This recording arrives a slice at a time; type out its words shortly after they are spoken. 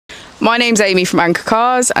My name's Amy from Anchor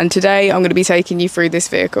Cars, and today I'm going to be taking you through this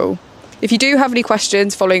vehicle. If you do have any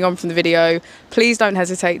questions following on from the video, please don't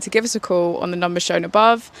hesitate to give us a call on the number shown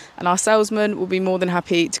above, and our salesman will be more than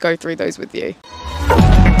happy to go through those with you.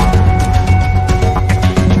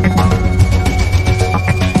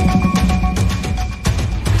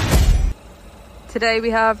 Today we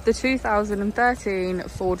have the 2013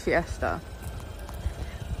 Ford Fiesta.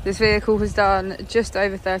 This vehicle has done just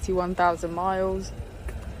over 31,000 miles.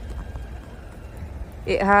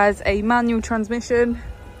 It has a manual transmission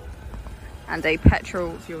and a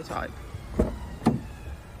petrol fuel type.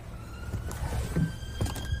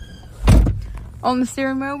 On the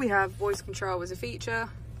steering wheel we have voice control as a feature,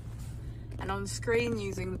 and on the screen,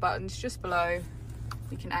 using the buttons just below,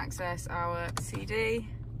 we can access our CD,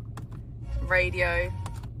 radio,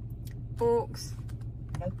 aux,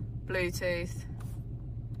 Bluetooth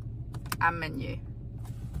and menu.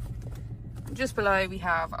 And just below we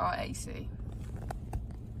have our AC.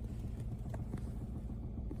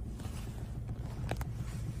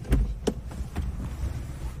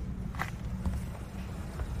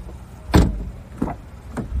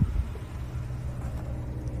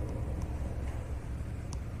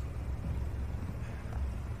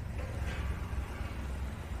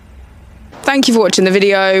 Thank you for watching the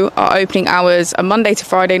video. Our opening hours are Monday to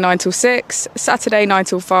Friday 9 till 6, Saturday 9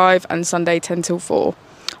 till 5 and Sunday 10 till 4.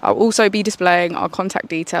 I'll also be displaying our contact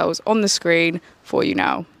details on the screen for you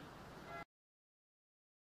now.